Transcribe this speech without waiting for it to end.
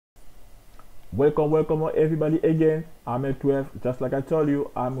Welcome everybody again. I'm at 12. Just like I told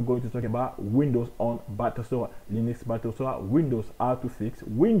you, I'm going to talk about Windows on Batocera, Linux Batocera Windows, how to fix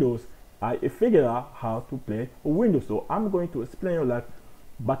Windows. I figured out how to play Windows. So I'm going to explain you like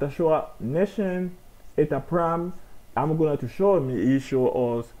Batocera Nation, Eta Pram. I'm going to show me, he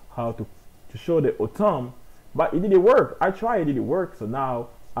show us how to show the autumn, but it didn't work. I tried, it didn't work. So now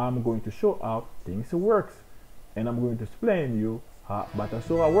I'm going to show how things works. And I'm going to explain you how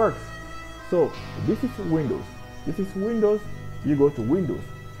Batocera works. So this is Windows. This is Windows. You go to Windows.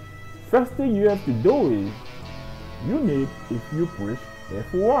 First thing you have to do is you need, if you push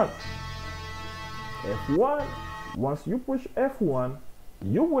F1. F1. Once you push F1,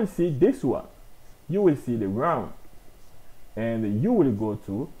 you will see this one. You will see the round, and you will go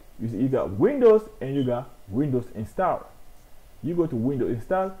to, you got Windows and you got Windows install. You go to Windows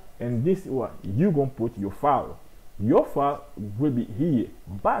install, and this one you gonna put your file. Your file will be here,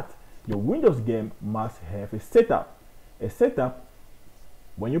 but your Windows game must have a setup. A setup,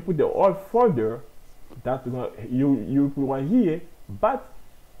 when you put the old folder, that's gonna you put one here, but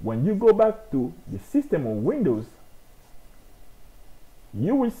when you go back to the system of Windows,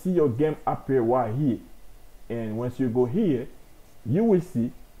 you will see your game appear right here. And once you go here, you will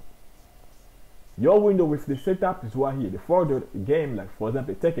see your window with the setup is right here. The folder game, like for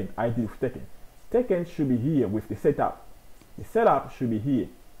example Tekken, I did Tekken. Tekken should be here with the setup. The setup should be here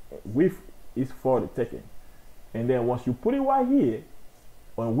with is for the Tekken. And then once you put it right here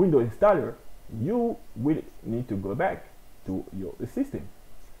on Windows installer, you will need to go back to your system.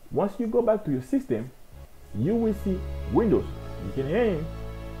 Once you go back to your system, you will see Windows. You can aim.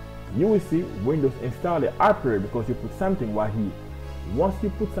 You will see Windows installer appear because you put something right here. Once you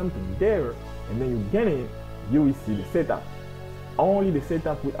put something there and then you get it, you will see the setup. Only the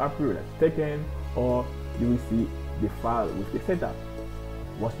setup will appear, like Tekken, or you will see the file with the setup.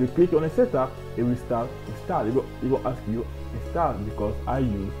 Once you click on the setup, it will start install. It will ask you install because I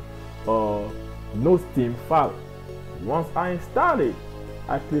use no Steam file. Once I install it,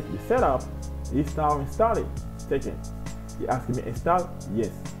 I click the setup. It start install it. Tekken. It asks me install. Yes.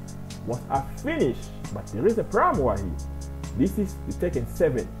 Once I finish, but there is a problem right here. This is the Tekken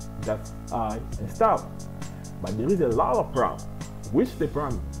 7 that I installed, but there is a lot of problems. Which the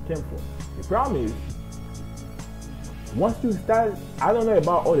problem came from? The problem is, once you install, I don't know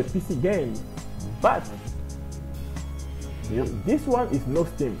about all the PC games, but this one is no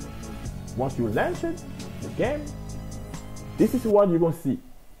Steam. Once you launch it, the game, this is what you're gonna see.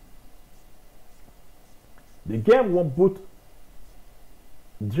 The game won't boot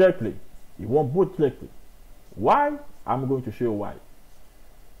directly. It won't boot directly. Why? I'm going to show you why.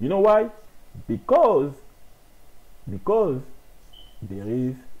 You know why? Because there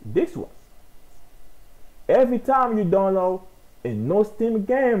is this one. Every time you download a no Steam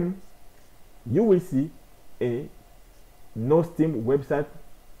game, you will see a no Steam website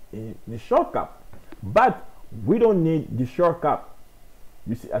in the shortcut. But we don't need the shortcut.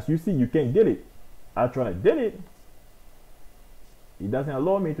 You see, as you see, you can delete. I try to delete. It doesn't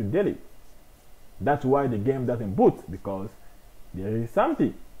allow me to delete. That's why the game doesn't boot, because there is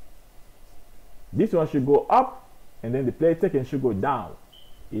something. This one should go up, and then the play Tekken should go down.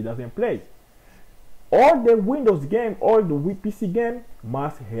 It doesn't play. All the Windows game, all the PC game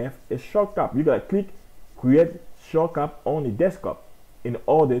must have a shortcut. You gotta click create shortcut on the desktop in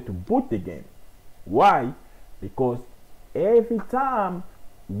order to boot the game. Why? Because every time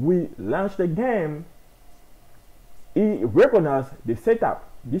we launch the game, it recognizes the setup.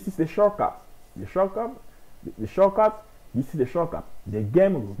 This is the shortcut. The shortcut. This is the shortcut. The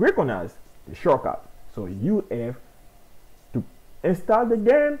game recognizes the shortcut. So you have to install the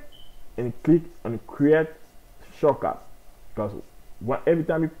game and click on create shortcut, because every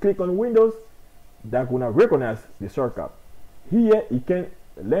time you click on Windows, that's gonna recognize the shortcut. Here you can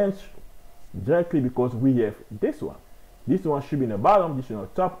launch directly because we have this one. This one should be in the bottom, this should be on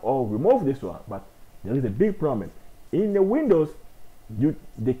top, or remove this one. But there is a big problem in the Windows.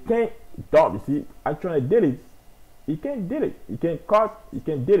 They can't stop. You see, I try to delete. You can't delete. You can cut. You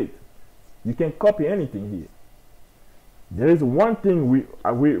can delete. You can copy anything here. There is one thing we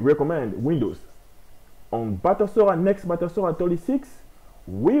recommend Windows on Batocera, next Batocera 36.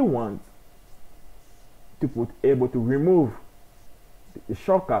 We want to put able to remove the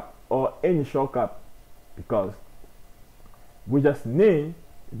shortcut or any shortcut, because we just need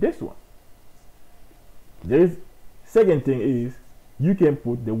this one. There is second thing is you can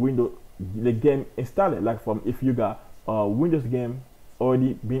put the game installed, like from if you got a Windows game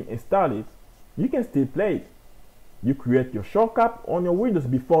already been installed, you can still play it. You create your shortcut on your Windows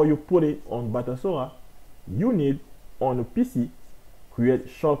before you put it on Batocera. You need on a PC create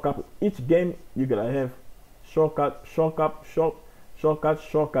shortcut. Each game you gotta have shortcut, shortcut.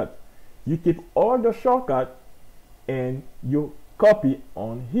 You keep all the shortcut and you copy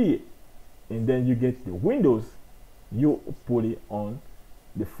on here, and then you get the Windows, you put it on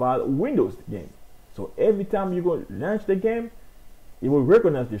the file Windows game. So every time you go launch the game, it will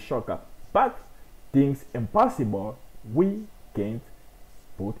recognize the shortcut. But things impossible, we can't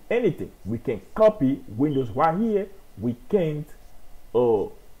put anything. We can copy Windows right here. We can't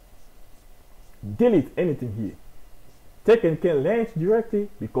delete anything here. Tekken can launch directly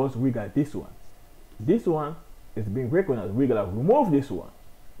because we got this one. This one is being recognized. We gotta remove this one,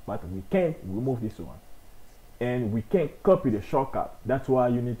 but we can't remove this one, and we can't copy the shortcut. That's why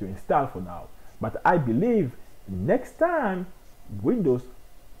you need to install for now. But I believe next time Windows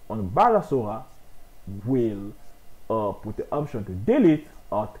on Batocera will put the option to delete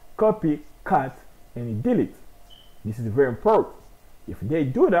or to copy, cut, and delete. This is very important. If they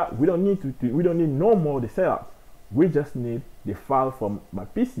do that, we don't need we don't need no more the setup. We just need the file from my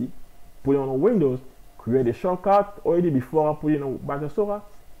PC, put it on Windows, create a shortcut already before I put it on Batocera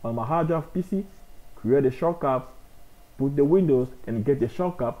on my hard drive PC, create a shortcut, put the Windows, and get the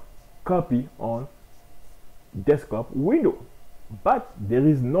shortcut, copy on desktop window. But there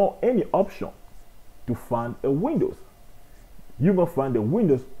is no any option to find a Windows. You will find the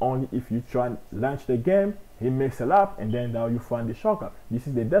Windows only if you try and launch the game, it makes a lap, and then now you find the shortcut. This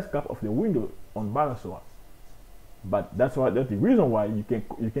is the desktop of the Windows on Batocera. But that's the reason why you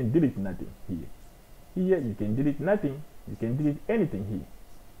can delete nothing here. Here you can delete nothing. You can delete anything here.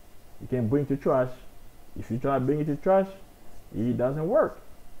 You can bring to trash. If you try to bring it to trash, it doesn't work.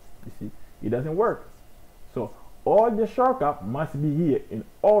 You see, it doesn't work. So all the shortcut must be here in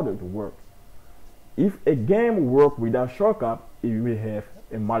order to work. If a game works without shortcut, it will have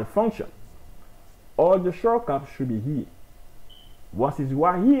a malfunction. All the shortcut should be here. Once it's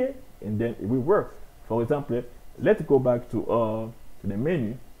right here, and then it will work. For example, let's go back to the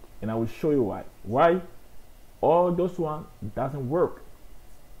menu, and I will show you why all those one doesn't work.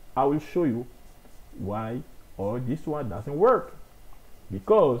 I will show you why all this one doesn't work,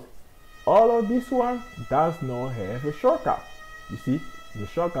 because all of this one does not have a shortcut. You see, the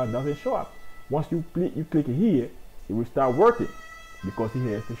shortcut doesn't show up. Once you click here, it will start working because it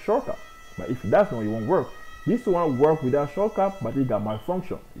has the shortcut. But if it does not, it won't work. This one works without shortcut, but it got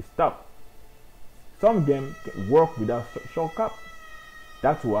malfunction. It stopped. Some games can work without shortcut.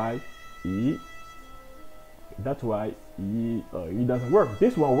 That's why it doesn't work.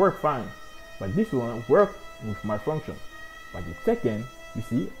 This one works fine, but this one works with malfunction. But the second, you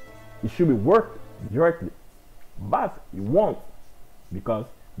see, it should be worked directly, but it won't because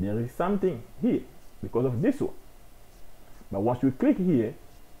there is something here because of this one. But once you click here,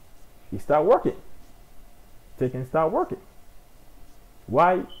 it start working. Tekken start working.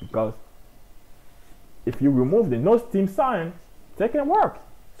 Why? Because if you remove the no Steam sign, Tekken work.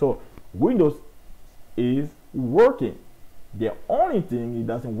 So Windows is working. The only thing it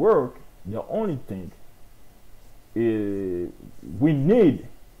doesn't work, the only thing we need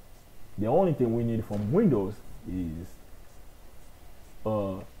from Windows is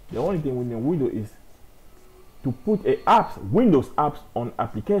to put Windows apps on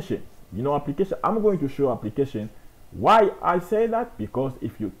application. You know, application. I'm going to show application. Why I say that? Because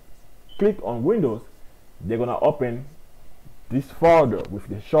if you click on Windows, they're gonna open this folder with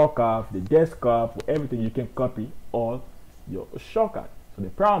the shortcut, the desktop, with everything. You can copy all your shortcut. So the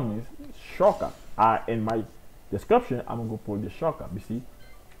problem is shortcut. In my description, I'm gonna put the shortcut. You see,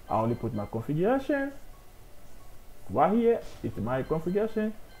 I only put my configuration right here. It's my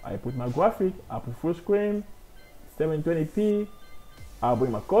configuration. I put my graphic. I put full screen, 720p. I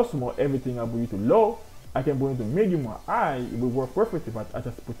bring my customer, everything I bring it to low. I can bring it to medium or high. It will work perfectly, but I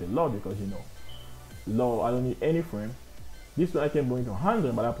just put it low because you know, low. I don't need any frame. This one I can bring it to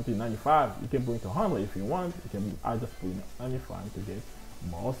 100, but I put it 95. You can bring it to 100 if you want. You can. I just put it 95 to get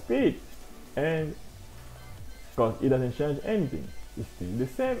more speed, and because it doesn't change anything, it's still the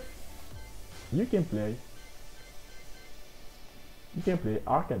same. You can play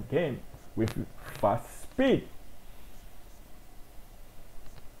arcade game with fast speed.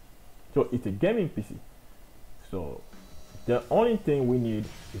 So it's a gaming PC. So the only thing we need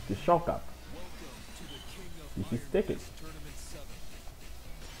is the shortcut. This is Tekken.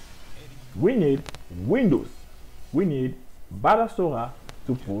 We need Windows. We need Batocera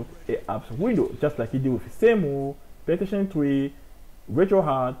to put a apps window, just like you do with Semu, PlayStation 3, Virtual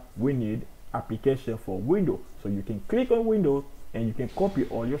Hard. We need application for Windows, so you can click on Windows and you can copy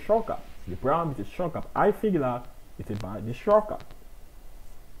all your shortcut. The problem is the shortcut. I figured out it's about the shortcut.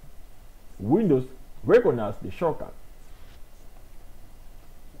 Windows recognize the shortcut.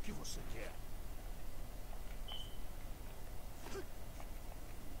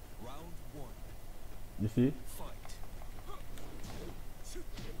 You see?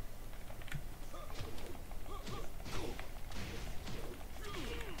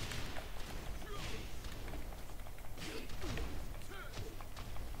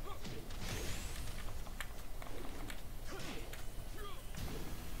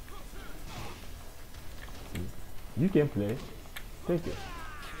 You can play Tekken.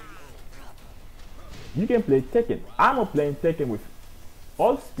 You can play Tekken. I'm playing Tekken with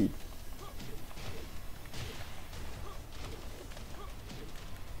all speed.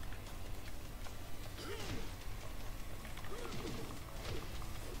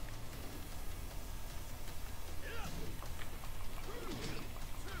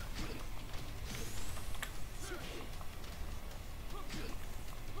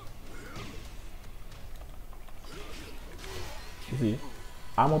 You see,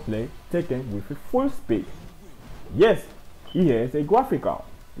 I'm gonna play Tekken with a full speed. Yes, he has a graphic card.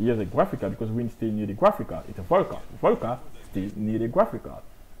 He has a graphic card because we still need a graphic card. It's a Volca. Volca still need a graphic card.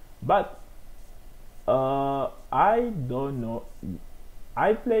 But I don't know.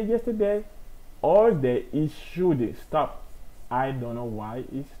 I played yesterday all day. It should stop. I don't know why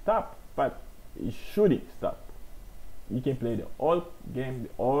it stopped, but it should stop. You can play the whole game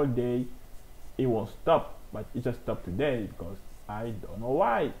all day. It won't stop, but it just stopped today because I don't know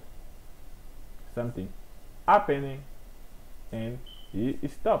why. Something happening and it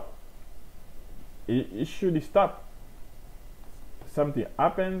stopped. It should stop. Something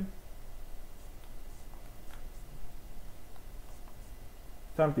happened.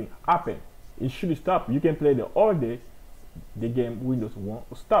 Something happened. It should stop. You can play the all day. The game Windows won't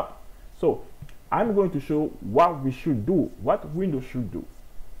stop. So I'm going to show what we should do. What Windows should do.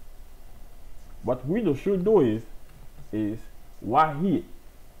 What Windows should do is right here.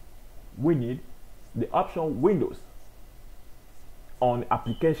 We need the option Windows on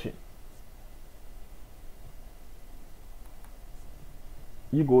application.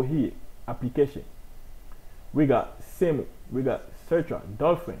 You go here, application. We got Simu, we got Searcher,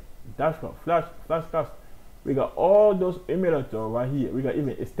 Dolphin, Dashboard, Flashcast. We got all those emulators right here. We got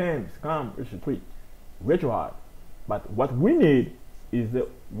even Stem, Scam, RetroHard. But what we need is the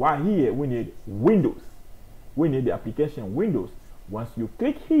right here. We need Windows. We need the application Windows. Once you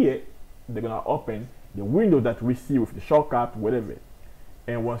click here, they're gonna open the window that we see with the shortcut, whatever.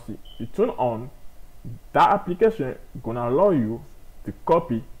 And once you turn on, that application gonna allow you to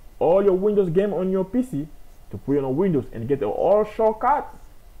copy all your Windows game on your PC to put it on Windows and get all shortcut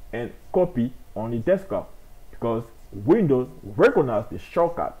and copy on the desktop, because Windows recognize the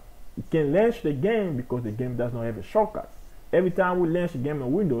shortcut. You can launch the game because the game does not have a shortcut. Every time we launch a game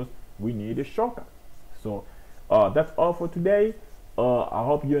on Windows, we need a shortcut. So that's all for today. I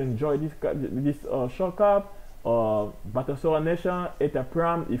hope you enjoyed this shortcut. Batocera Nation, hit a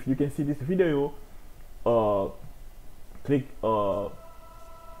prime. If you can see this video, click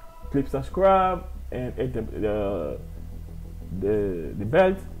subscribe and hit the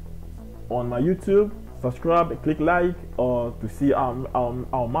bell on my YouTube. Subscribe and click like to see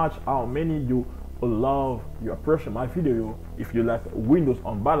how many you love, you appreciate my video. If you like Windows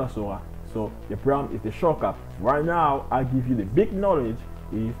on Batocera, so the problem is the shortcut. Right now I give you the big knowledge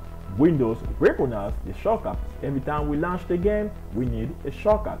is Windows recognize the shortcut. Every time we launch the game, we need a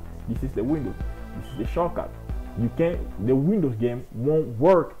shortcut. This is the Windows. This is the shortcut. The Windows game won't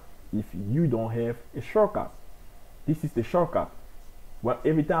work if you don't have a shortcut. This is the shortcut. Well,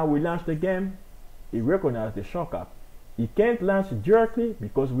 every time we launch the game, it recognizes the shortcut. It can't launch directly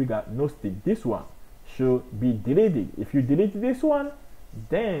because we got no stick. This one should be deleted. If you delete this one,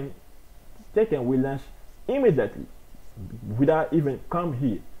 then Tekken will launch immediately without even come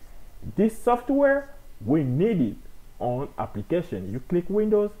here. This software, we need it on application. You click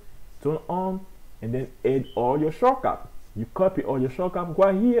Windows, turn on, and then add all your shortcuts. You copy all your shortcuts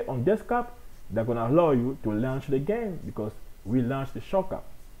right here on desktop. They're gonna allow you to launch the game because we launched the shortcut.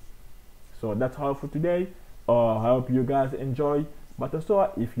 So that's all for today. I hope you guys enjoy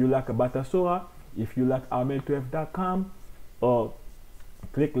Batocera. If you like Batocera, if you like armel12.com,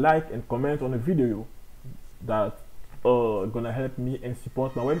 click like and comment on the video. That gonna help me and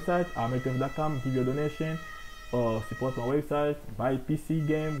support my website, armel12.com. Give your donation, support my website, buy PC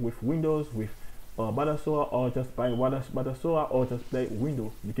game with Windows with Batocera, or just buy Batocera, or just play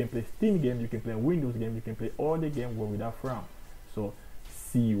Windows. You can play Steam game, you can play Windows game, you can play all the game where without from. So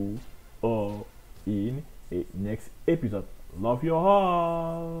see you in a next episode. Love you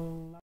all.